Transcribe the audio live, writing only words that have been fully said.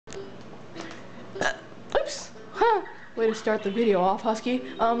Way to start the video off, Husky.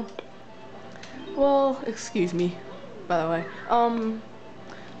 Well, excuse me, by the way.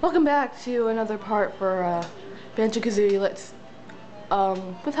 Welcome back to another part for, Banjo Kazooie.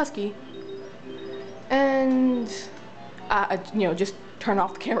 With Husky. And, you know, just turn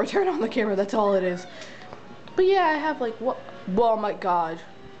off the camera, turn on the camera, that's all it is. But yeah, I have like, oh my god.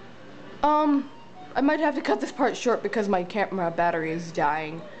 I might have to cut this part short because my camera battery is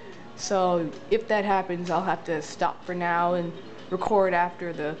dying. So if that happens, I'll have to stop for now and record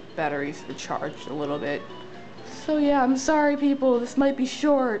after the battery's recharged a little bit. So yeah, I'm sorry people, this might be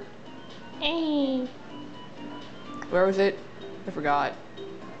short. Hey. Where was it? I forgot.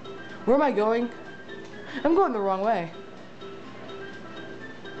 Where am I going? I'm going the wrong way.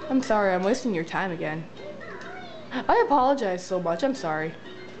 I'm sorry, I'm wasting your time again. I apologize so much, I'm sorry.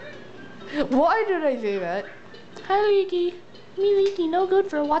 Why did I say that? Hi Leaky. Me Leaky, no good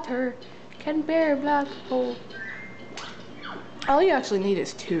for water. Can bear black hole. All you actually need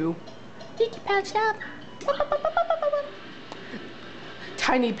is 2. Leaky patched up.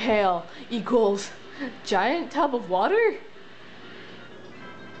 Tiny pail equals giant tub of water?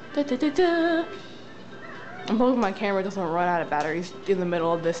 Da, da, da, da. I'm hoping my camera doesn't run out of batteries in the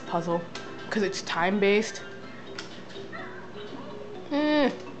middle of this puzzle, because it's time-based.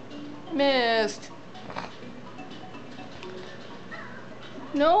 Missed.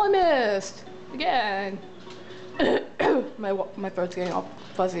 No, I missed. Again. My throat's getting all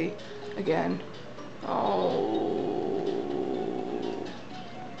fuzzy again. Oh.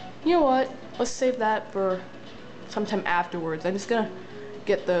 You know what? Let's save that for sometime afterwards. I'm just gonna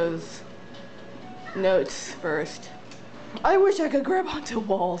get those notes first. I wish I could grab onto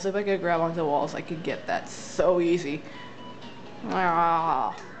walls. If I could grab onto walls, I could get that so easy.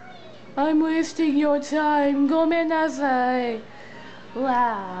 Ah, I'm wasting your time. Gomenasai.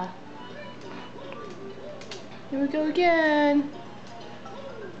 Wow. Here we go again.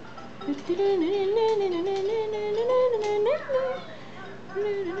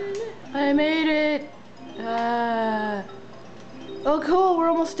 I made it. Oh cool, we're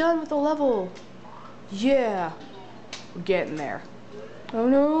almost done with the level. Yeah, we're getting there. Oh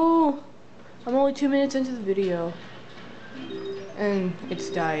no, I'm only 2 minutes into the video. And it's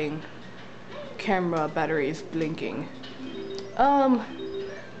dying. Camera battery is blinking. Hold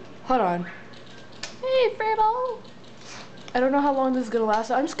on. Hey, Fairball! I don't know how long this is gonna last,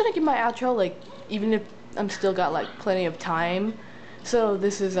 so I'm just gonna give my outro, like, even if I'm still got, like, plenty of time. So,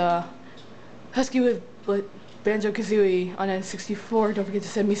 this is, Husky with Banjo Kazooie on N64. Don't forget to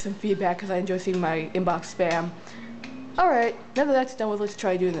send me some feedback, because I enjoy seeing my inbox spam. Alright, now that that's done with, let's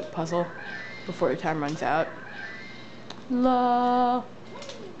try doing the puzzle before the time runs out. La.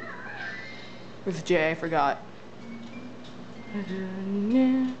 Where's J? I forgot.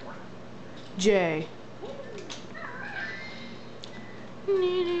 J.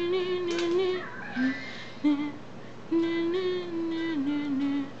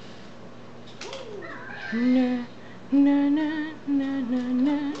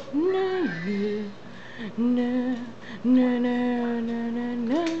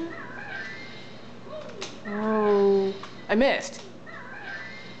 Oh, I missed.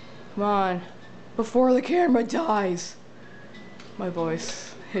 Come on, before the camera dies. My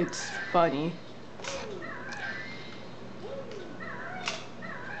voice, it's funny.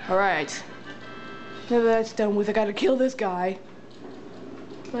 Alright, now that that's done with, I gotta kill this guy.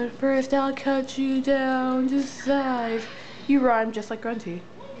 But first I'll cut you down to size. You rhyme just like Grunty.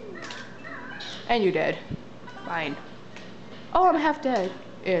 And you're dead. Fine. Oh, I'm half dead.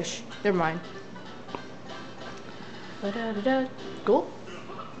 Ish. Never mind. Ba-da-da-da. Cool.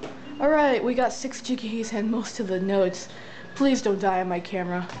 Alright, we got 6 jiggies and most of the notes. Please don't die on my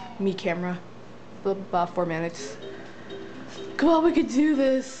camera. Me camera. About 4 minutes. Come on, we can do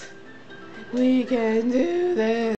this. We can do this.